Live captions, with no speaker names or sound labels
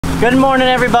Good morning,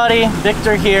 everybody.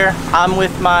 Victor here. I'm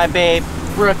with my babe,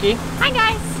 Brookie. Hi,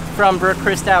 guys. From Brook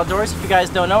Outdoors. If you guys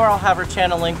don't know her, I'll have her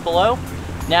channel linked below.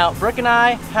 Now, Brook and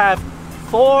I have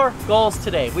 4 goals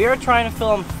today. We are trying to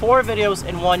film 4 videos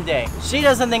in one day. She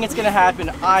doesn't think it's gonna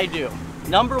happen, I do.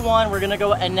 Number 1, we're gonna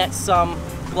go and net some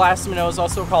glass minnows,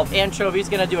 also called anchovies.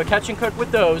 Gonna do a catch and cook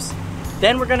with those.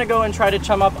 Then we're gonna go and try to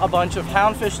chum up a bunch of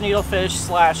houndfish,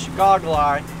 needlefish / goggle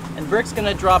eye. And Brick's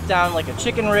gonna drop down like a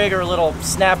chicken rig or a little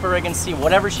snapper rig and see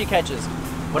whatever she catches.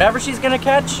 Whatever she's gonna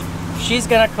catch, she's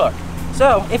gonna cook.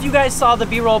 So if you guys saw the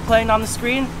B-roll playing on the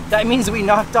screen, that means we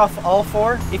knocked off all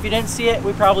 4. If you didn't see it,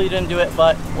 we probably didn't do it,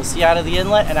 but we'll see you out of the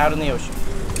inlet and out in the ocean.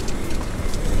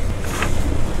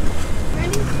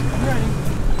 Ready? I'm ready.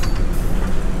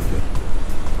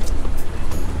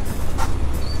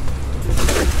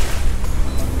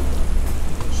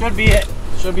 Should be it.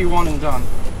 Should be one and done.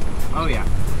 Oh yeah.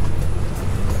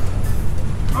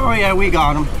 Oh yeah, we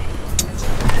got him.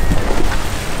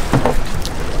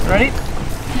 Ready?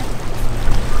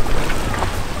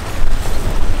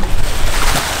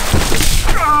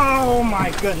 Oh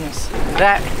my goodness.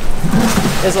 That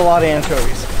is a lot of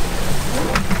anchovies.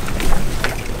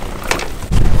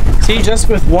 See, just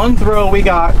with one throw we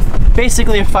got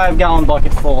basically a 5-gallon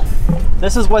bucket full.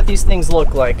 This is what these things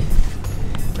look like.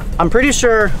 I'm pretty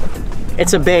sure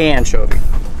it's a bay anchovy.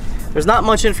 There's not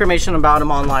much information about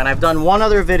them online. I've done one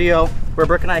other video where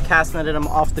Brook and I cast netted them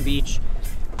off the beach.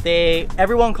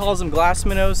 Everyone calls them glass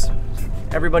minnows.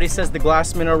 Everybody says the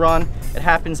glass minnow run. It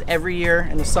happens every year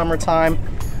in the summertime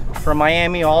from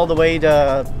Miami all the way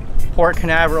to Port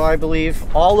Canaveral, I believe.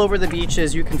 All over the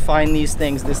beaches you can find these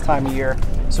things this time of year.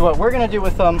 So what we're gonna do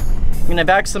with them, I'm gonna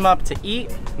bag some up to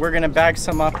eat. We're gonna bag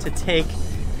some up to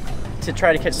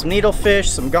try to catch some needlefish,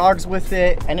 some gogs with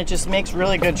it, and it just makes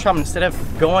really good chum. Instead of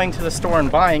going to the store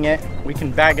and buying it, we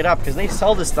can bag it up because they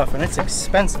sell this stuff and it's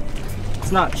expensive.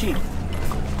 It's not cheap.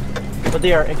 But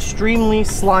they are extremely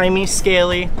slimy,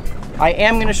 scaly. I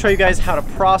am going to show you guys how to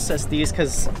process these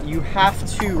because you have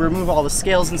to remove all the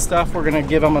scales and stuff. We're going to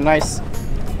give them a nice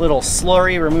little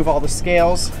slurry, remove all the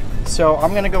scales. So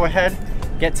I'm going to go ahead,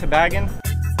 get to bagging.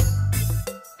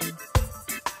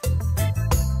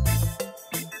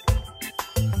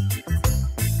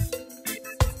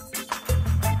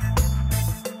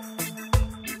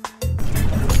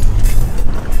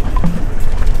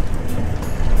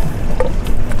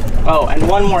 Oh, and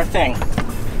one more thing.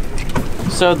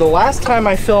 So the last time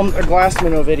I filmed a glass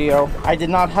minnow video, I did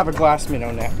not have a glass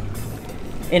minnow net.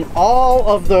 In all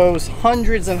of those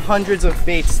hundreds and hundreds of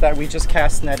baits that we just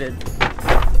cast netted,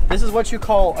 this is what you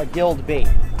call a gilled bait.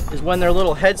 Is when their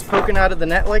little heads poking out of the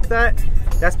net like that.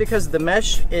 That's because the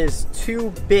mesh is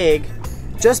too big,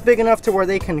 just big enough to where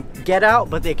they can get out,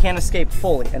 but they can't escape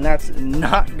fully, and that's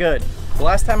not good. The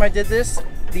last time I did this,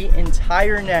 the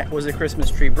entire net was a Christmas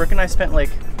tree. Brook and I spent like,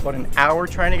 what, an hour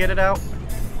trying to get it out?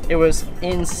 It was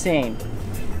insane.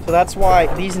 So that's why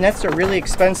these nets are really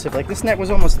expensive. Like this net was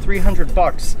almost 300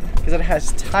 bucks because it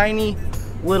has tiny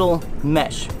little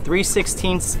mesh,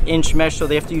 3/16 inch mesh, so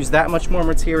they have to use that much more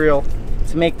material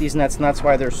to make these nets, and that's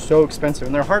why they're so expensive.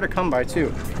 And they're hard to come by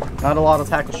too. Not a lot of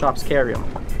tackle shops carry them.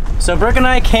 So Brook and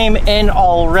I came in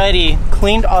already,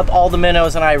 cleaned up all the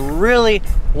minnows, and I really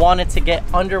wanted to get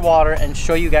underwater and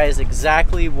show you guys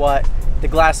exactly what the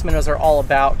glass minnows are all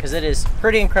about, because it is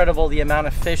pretty incredible the amount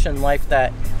of fish and life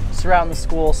that surround the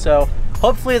school. So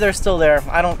hopefully they're still there.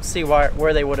 I don't see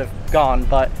where they would have gone,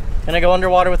 but I'm gonna go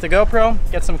underwater with the GoPro,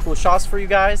 get some cool shots for you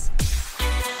guys.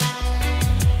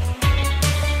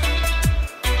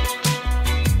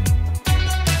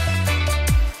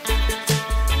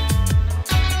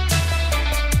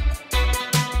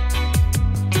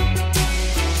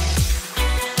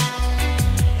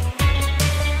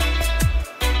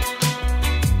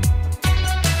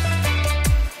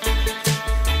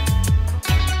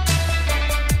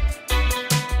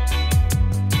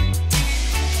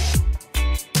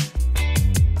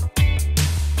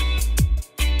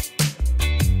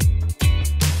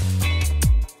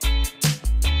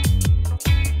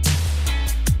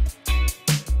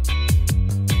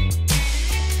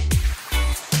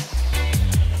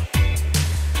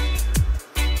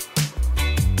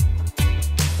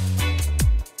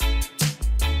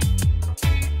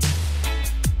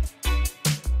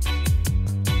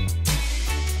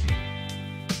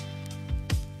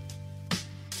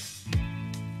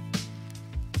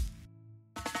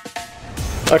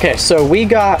 Okay, so we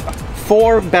got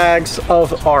 4 bags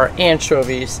of our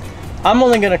anchovies. I'm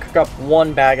only gonna cook up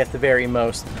 1 bag at the very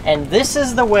most. And this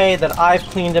is the way that I've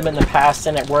cleaned them in the past,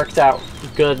 and it worked out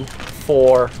good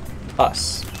for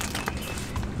us.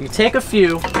 You take a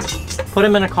few, put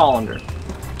them in a colander,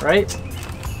 right?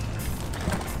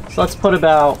 So let's put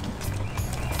about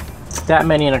that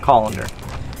many in a colander.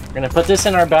 We're gonna put this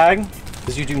in our bag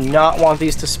because you do not want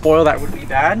these to spoil. That would be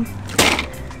bad.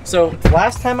 So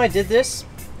last time I did this,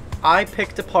 I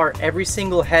picked apart every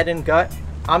single head and gut.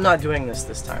 I'm not doing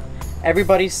this time.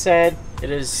 Everybody said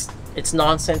it's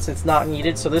nonsense, it's not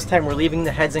needed. So this time we're leaving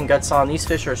the heads and guts on. These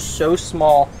fish are so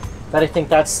small that I think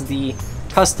that's the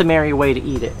customary way to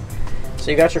eat it.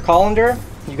 So you got your colander,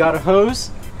 you got a hose.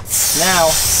 Now,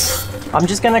 I'm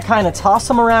just gonna kind of toss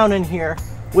them around in here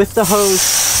with the hose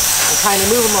and kind of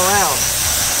move them around.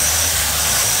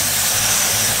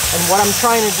 And what I'm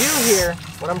trying to do here,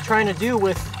 what I'm trying to do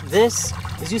with this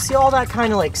is, you see all that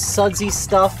kind of like sudsy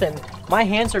stuff, and my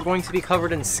hands are going to be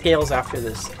covered in scales after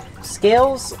this.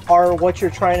 Scales are what you're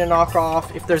trying to knock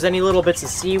off. If there's any little bits of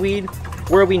seaweed,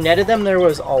 where we netted them, there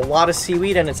was a lot of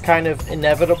seaweed and it's kind of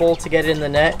inevitable to get in the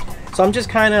net. So I'm just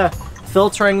kind of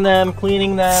filtering them,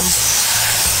 cleaning them.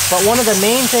 But one of the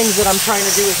main things that I'm trying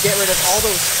to do is get rid of all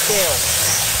those scales.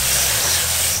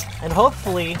 And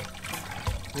hopefully,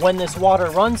 when this water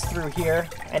runs through here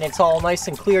and it's all nice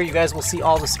and clear, you guys will see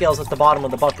all the scales at the bottom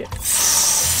of the bucket.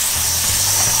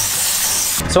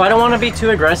 So I don't want to be too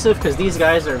aggressive because these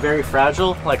guys are very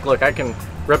fragile. Like, look, I can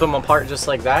rip them apart just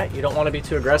like that. You don't want to be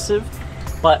too aggressive.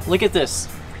 But look at this.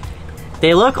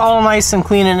 They look all nice and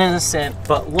clean and innocent,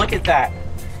 but look at that.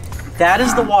 That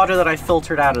is the water that I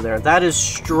filtered out of there. That is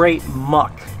straight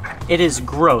muck. It is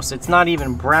gross. It's not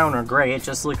even brown or gray. It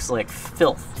just looks like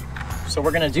filth. So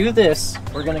we're gonna do this.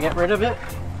 We're gonna get rid of it.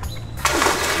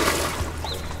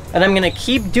 And I'm gonna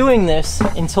keep doing this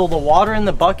until the water in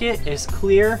the bucket is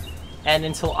clear and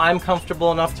until I'm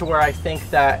comfortable enough to where I think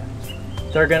that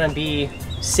they're gonna be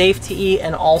safe to eat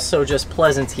and also just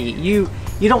pleasant to eat. You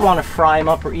don't wanna fry them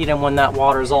up or eat them when that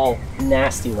water's all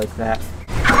nasty like that.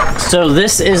 So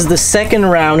this is the second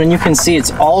round, and you can see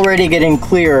it's already getting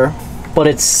clearer, but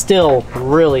it's still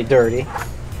really dirty.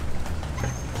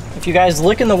 If you guys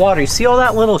look in the water, you see all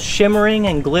that little shimmering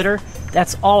and glitter?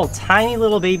 That's all tiny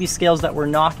little baby scales that we're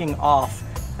knocking off.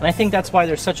 And I think that's why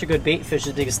they're such a good bait fish,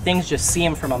 is because things just see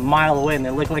them from a mile away and they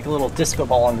look like a little disco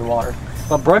ball underwater.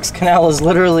 But Brook's canal is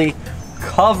literally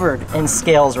covered in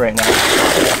scales right now.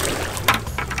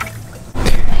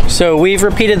 So we've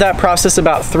repeated that process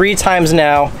about 3 times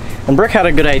now, and Brook had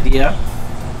a good idea.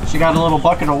 She got a little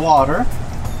bucket of water,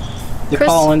 the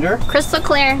colander. Crystal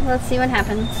clear. Let's see what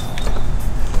happens.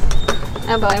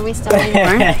 Oh boy, we still need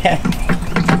more.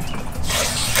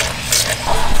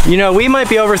 You know, we might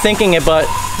be overthinking it, but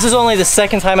this is only the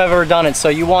second time I've ever done it, so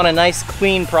you want a nice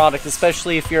clean product,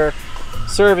 especially if you're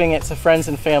serving it to friends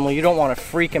and family. You don't want to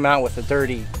freak them out with a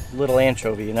dirty little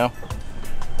anchovy, you know?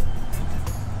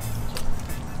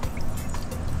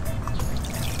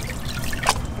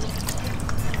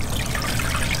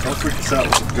 Don't freak us out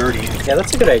with dirty. Yeah,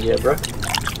 that's a good idea, bro.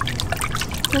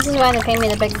 This is why they pay me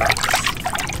the big bucks.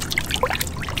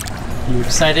 You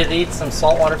excited to eat some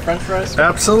saltwater french fries?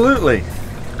 Absolutely.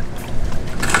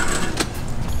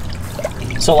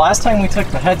 So last time we took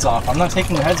the heads off. I'm not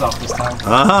taking the heads off this time.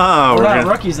 Ah, we're not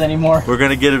rookies anymore. We're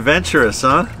gonna get adventurous,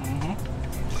 huh?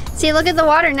 Mm-hmm. See, look at the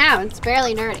water now. It's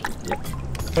barely dirty. Yep.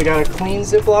 We got a clean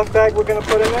Ziploc bag we're gonna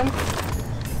put them in.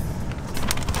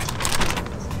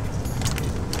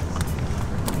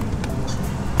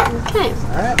 Okay.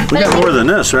 All right. We got more than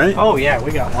this, right? Oh yeah,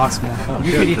 we got lots more. Oh,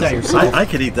 you could eat that yourself. I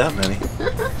could eat that many.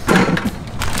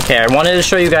 Okay, I wanted to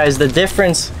show you guys the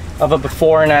difference of a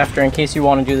before and after in case you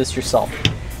want to do this yourself.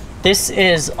 This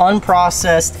is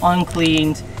unprocessed,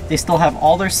 uncleaned. They still have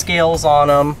all their scales on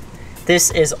them.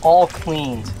 This is all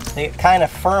cleaned. They kind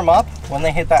of firm up when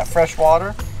they hit that fresh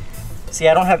water. See,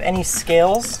 I don't have any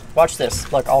scales. Watch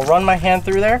this. Look, I'll run my hand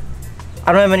through there.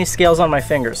 I don't have any scales on my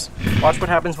fingers. Watch what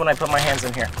happens when I put my hands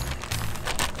in here.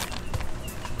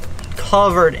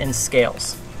 Covered in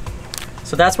scales.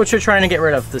 So that's what you're trying to get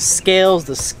rid of. The scales,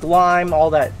 the slime,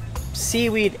 all that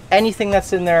seaweed, anything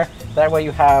that's in there. That way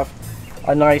you have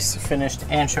a nice finished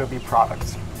anchovy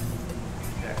product.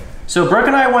 So Brook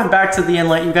and I went back to the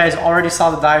inlet. You guys already saw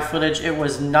the dive footage. It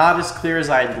was not as clear as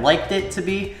I'd liked it to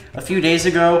be. A few days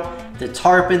ago, the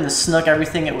tarpon, the snook,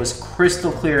 everything, it was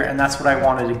crystal clear, and that's what I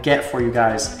wanted to get for you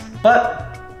guys.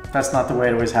 But that's not the way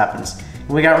it always happens.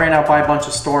 We got ran out by a bunch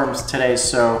of storms today,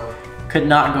 so could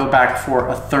not go back for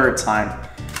a 3rd time.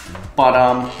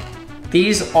 But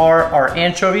these are our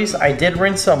anchovies. I did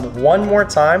rinse them one more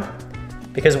time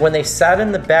because when they sat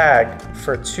in the bag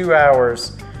for 2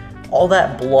 hours, all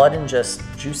that blood and just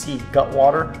juicy gut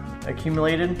water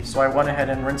accumulated. So I went ahead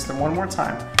and rinsed them one more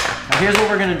time. Now here's what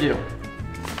we're gonna do.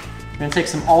 We're gonna take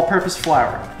some all-purpose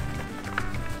flour.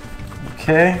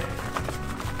 Okay.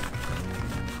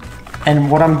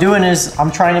 And what I'm doing is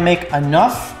I'm trying to make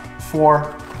enough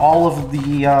for all of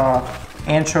the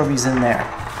anchovies in there.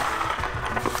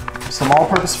 Some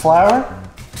all-purpose flour,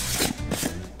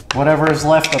 whatever is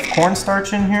left of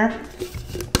cornstarch in here.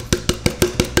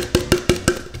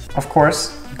 Of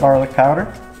course, garlic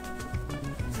powder,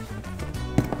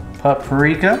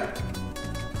 paprika,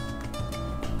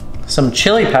 some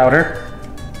chili powder,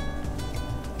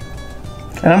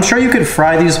 and I'm sure you could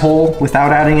fry these whole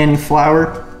without adding any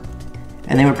flour,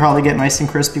 and they would probably get nice and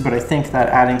crispy, but I think that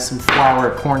adding some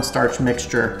flour cornstarch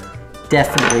mixture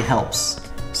definitely helps.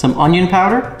 Some onion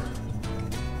powder,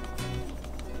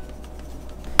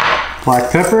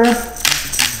 black pepper,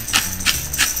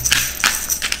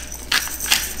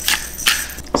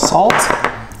 salt,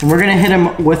 and we're gonna hit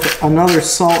them with another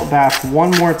salt bath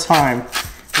one more time,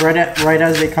 right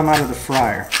as they come out of the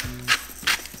fryer.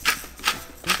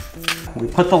 We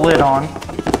put the lid on.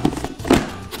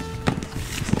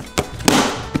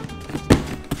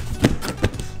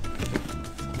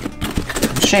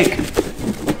 Shake.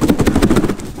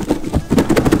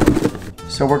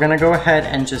 So we're gonna go ahead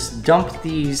and just dump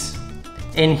these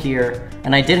in here.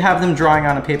 And I did have them drying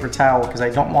on a paper towel because I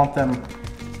don't want them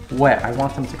wet. I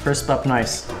want them to crisp up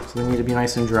nice. So they need to be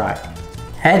nice and dry.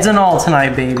 Heads and all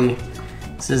tonight, baby.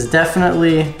 This is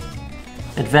definitely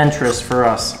adventurous for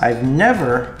us. I've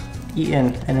never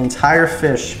eaten an entire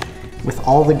fish with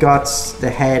all the guts, the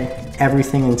head,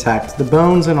 everything intact, the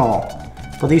bones and all.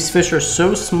 But these fish are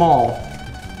so small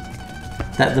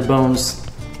that the bones,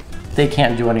 they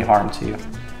can't do any harm to you.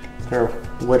 They're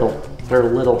little, they're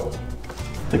little.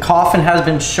 The coffin has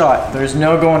been shut. There's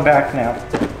no going back now.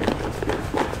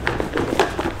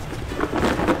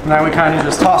 Now we kind of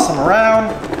just toss them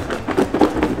around.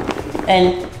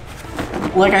 And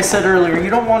like I said earlier, you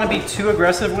don't want to be too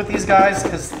aggressive with these guys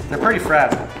because they're pretty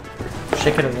fragile.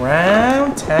 Shake it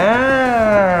around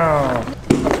town.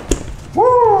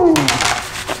 Woo!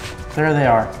 There they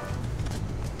are.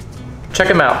 Check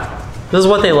them out. This is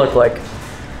what they look like.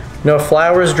 No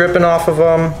flowers dripping off of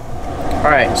them. All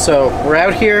right, so we're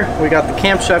out here. We got the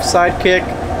Camp Chef Sidekick,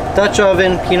 Dutch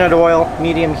oven, peanut oil,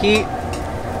 medium heat.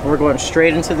 And we're going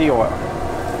straight into the oil.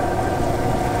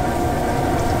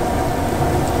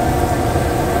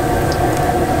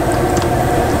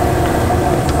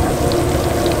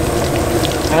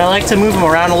 And I like to move them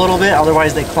around a little bit,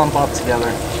 otherwise they clump up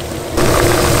together.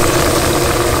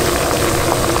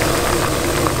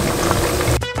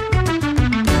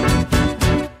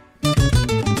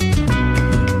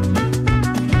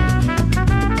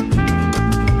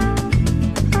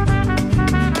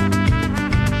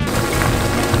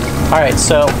 Alright,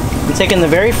 so I'm taking the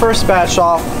very first batch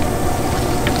off.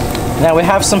 Now we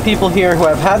have some people here who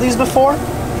have had these before,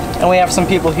 and we have some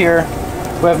people here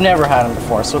who have never had them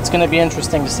before, so it's going to be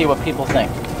interesting to see what people think.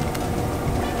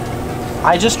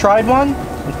 I just tried one,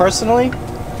 and personally,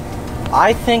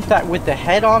 I think that with the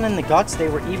head on and the guts, they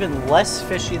were even less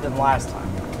fishy than last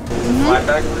time.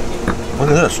 Look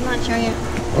at this. I'm not sure yet.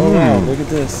 Oh wow, look at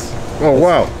this. Oh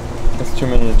wow. That's too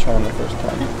many to try on the first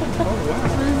time.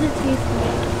 What does it taste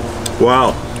like?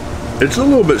 Wow. It's a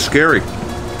little bit scary.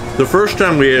 The first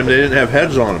time we had them, they didn't have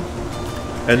heads on them.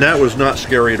 And that was not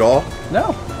scary at all.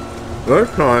 No. This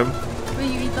time, Will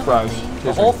you eat the whole Fries. thing?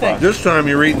 The whole thing. this time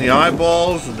you're eating the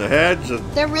eyeballs and the heads. And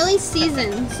They're really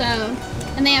seasoned, so,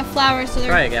 and they have flour, so they're.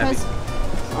 Try it, Gabby.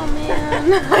 Oh man.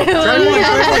 Try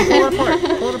one, pull it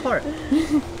apart, pull it apart.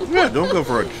 yeah, don't go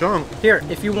for a chunk. Here,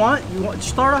 if you want,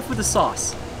 start off with the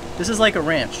sauce. This is like a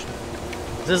ranch.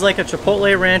 This is like a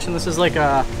chipotle ranch, and this is like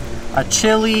a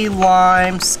chili,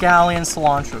 lime, scallion,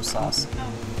 cilantro sauce.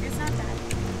 Oh, it's not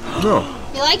bad. No.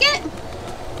 You like it?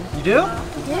 You do?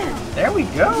 Yeah. There we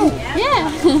go. Yeah.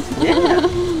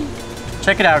 Yeah.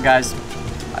 Check it out, guys.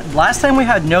 Last time we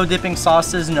had no dipping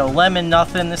sauces, no lemon,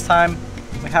 nothing. This time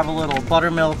we have a little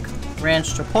buttermilk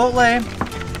ranch chipotle,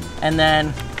 and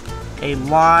then a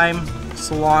lime,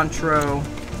 cilantro,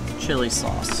 chili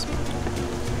sauce.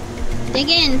 Dig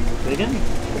in. Dig in.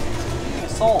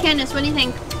 Salt. Candace, what do you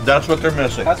think? That's what they're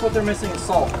missing. That's what they're missing is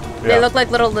salt. Yeah. They look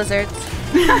like little lizards.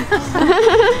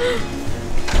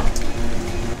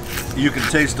 You can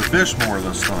taste the fish more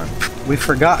this time. We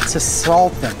forgot to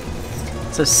salt them.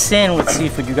 It's a sin with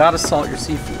seafood. You gotta salt your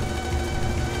seafood.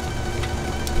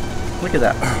 Look at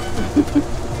that.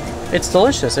 It's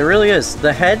delicious. It really is.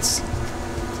 The heads,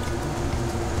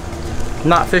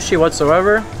 not fishy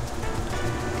whatsoever.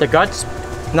 The guts,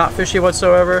 not fishy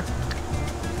whatsoever.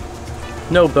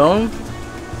 No bone.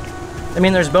 I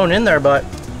mean, there's bone in there, but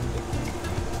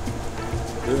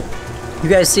you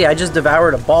guys see, I just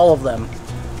devoured a ball of them,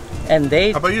 and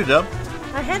they How about you, Deb?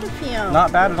 I had a few.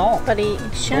 not bad at all. But he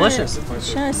Delicious.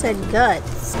 should have said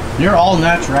guts. You're all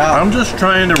natural. I'm just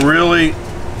trying to really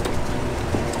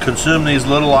consume these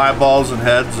little eyeballs and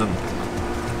heads and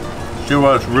see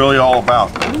what it's really all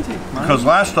about. Because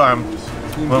last time,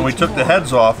 when we took the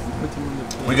heads off,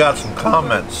 we got some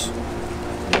comments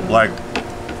like,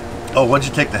 oh, what'd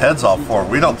you take the heads off for?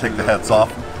 We don't take the heads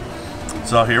off.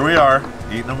 So here we are,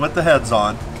 eating them with the heads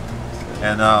on.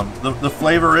 And the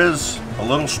flavor is a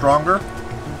little stronger,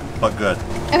 but good.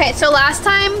 Okay, so last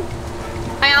time,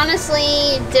 I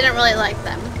honestly didn't really like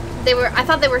them. I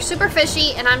thought they were super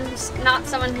fishy, and I'm just not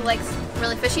someone who likes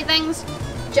really fishy things.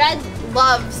 Jed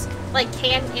loves like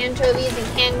canned anchovies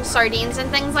and canned sardines and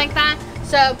things like that.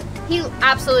 So he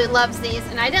absolutely loves these,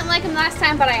 and I didn't like them last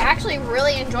time, but I actually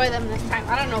really enjoy them this time.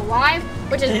 I don't know why,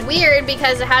 which is weird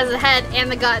because it has the head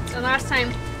and the guts, and last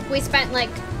time we spent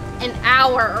like an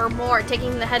hour or more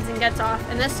taking the heads and guts off,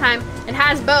 and this time it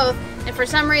has both, and for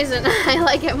some reason I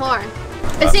like it more.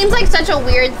 It seems like such a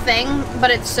weird thing, but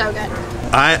it's so good.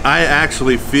 I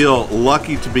actually feel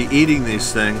lucky to be eating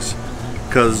these things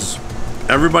because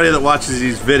everybody that watches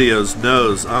these videos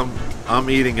knows I'm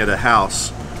eating at a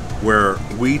house where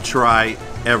we try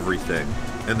everything,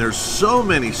 and there's so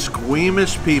many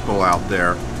squeamish people out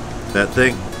there that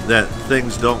think that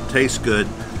things don't taste good,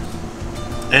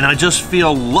 and I just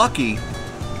feel lucky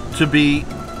to be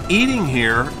eating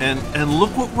here, and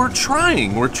look what we're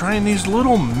trying. We're trying these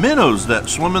little minnows that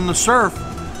swim in the surf,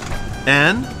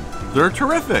 and they're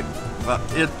terrific.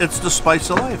 It's the spice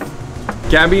of life.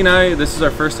 Gabby and I, this is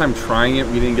our first time trying it.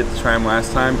 We didn't get to try them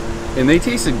last time, and they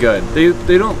tasted good.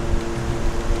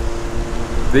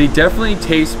 They definitely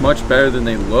taste much better than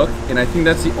they look, and I think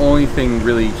that's the only thing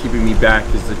really keeping me back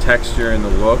is the texture and the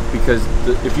look, because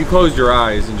if you close your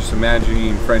eyes and just imagine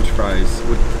eating French fries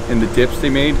and the dips they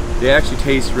made, they actually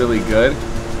taste really good,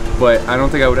 but I don't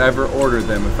think I would ever order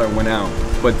them if I went out.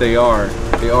 But they're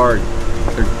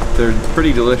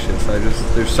pretty delicious.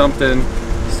 There's something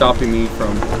stopping me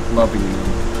from loving them.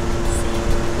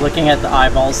 Looking at the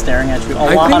eyeballs staring at you.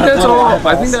 I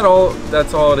think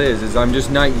that's all it is I'm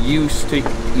just not used to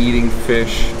eating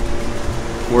fish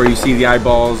where you see the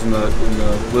eyeballs and the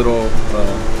little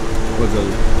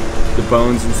the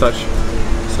bones and such.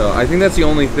 So I think that's the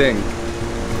only thing,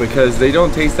 because they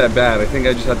don't taste that bad. I think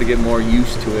I just have to get more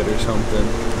used to it or something.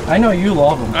 I know you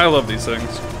love them. I love these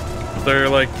things. They're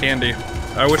like candy.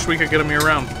 I wish we could get them year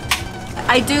round.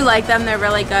 I do like them. They're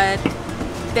really good.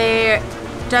 They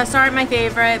just aren't my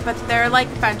favorite, but they're like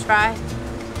a French fry.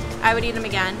 I would eat them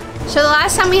again. So the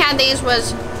last time we had these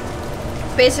was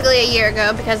basically a year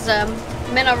ago, because the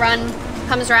minnow run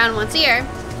comes around once a year.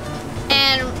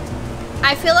 And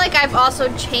I feel like I've also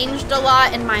changed a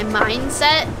lot in my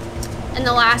mindset in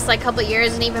the last like couple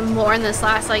years, and even more in this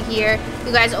last like year.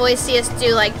 You guys always see us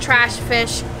do like trash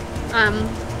fish,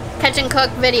 catch and cook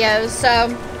videos.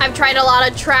 So I've tried a lot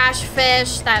of trash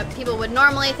fish that people would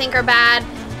normally think are bad,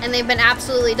 and they've been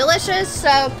absolutely delicious. So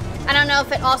I don't know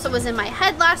if it also was in my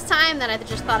head last time that I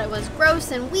just thought it was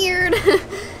gross and weird.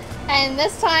 And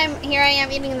this time, here I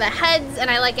am eating the heads, and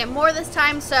I like it more this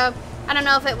time. So I don't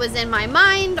know if it was in my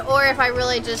mind or if I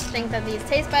really just think that these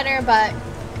taste better, but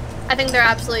I think they're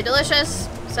absolutely delicious.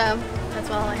 So that's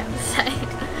all I have to say.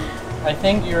 I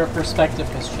think your perspective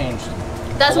has changed.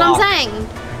 That's what I'm saying.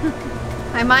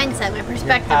 My mindset, my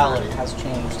perspective Your on palate it. has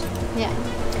changed. Yeah.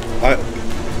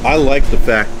 I like the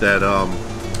fact that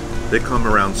they come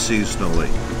around seasonally.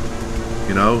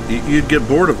 You know, you'd get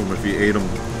bored of them if you ate them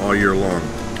all year long.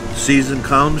 Season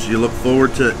comes, you look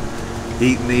forward to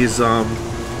eating these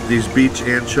beach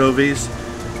anchovies,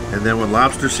 and then when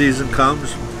lobster season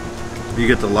comes, you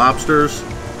get the lobsters.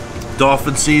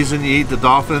 Dolphin season, you eat the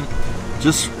dolphin.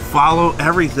 Just follow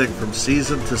everything from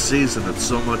season to season. It's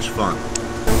so much fun.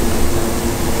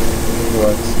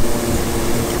 What?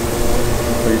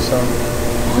 Are you selling?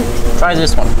 Try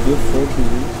this one.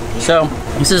 So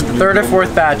this is the third or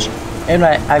fourth batch, and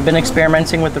I've been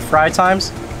experimenting with the fry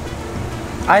times.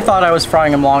 I thought I was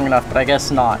frying them long enough, but I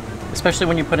guess not. Especially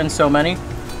when you put in so many.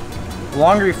 The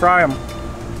longer you fry them,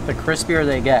 the crispier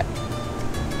they get. I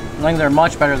think they're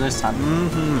much better this time.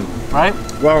 Mm-hmm. Right?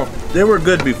 Well, they were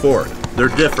good before. They're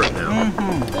different now.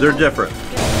 Mm-hmm. They're different.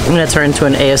 I'm gonna turn into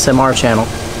an ASMR channel.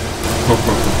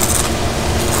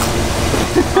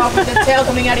 The tail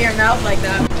coming out of your mouth like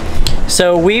that.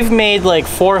 So we've made like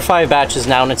 4 or 5 batches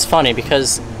now, and it's funny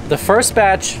because the first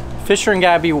batch, Fisher and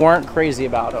Gabby weren't crazy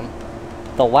about them.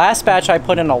 The last batch I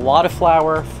put in a lot of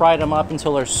flour, fried them up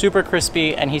until they're super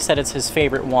crispy, and he said it's his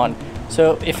favorite one.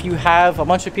 So if you have a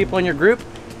bunch of people in your group,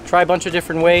 try a bunch of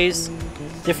different ways,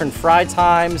 different fry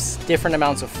times, different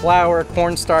amounts of flour,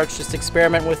 cornstarch, just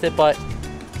experiment with it. But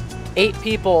 8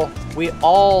 people,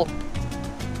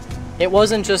 it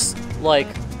wasn't just like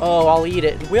oh, I'll eat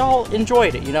it. We all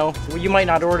enjoyed it, you know. You might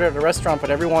not order it at a restaurant, but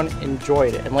everyone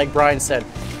enjoyed it. And like Brian said,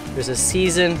 there's a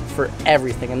season for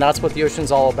everything, and that's what the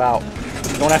ocean's all about.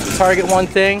 You don't have to target one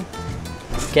thing.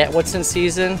 Get what's in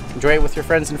season, enjoy it with your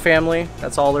friends and family.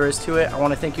 That's all there is to it. I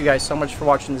want to thank you guys so much for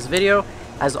watching this video.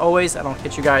 As always, and I'll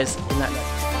catch you guys in that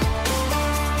next.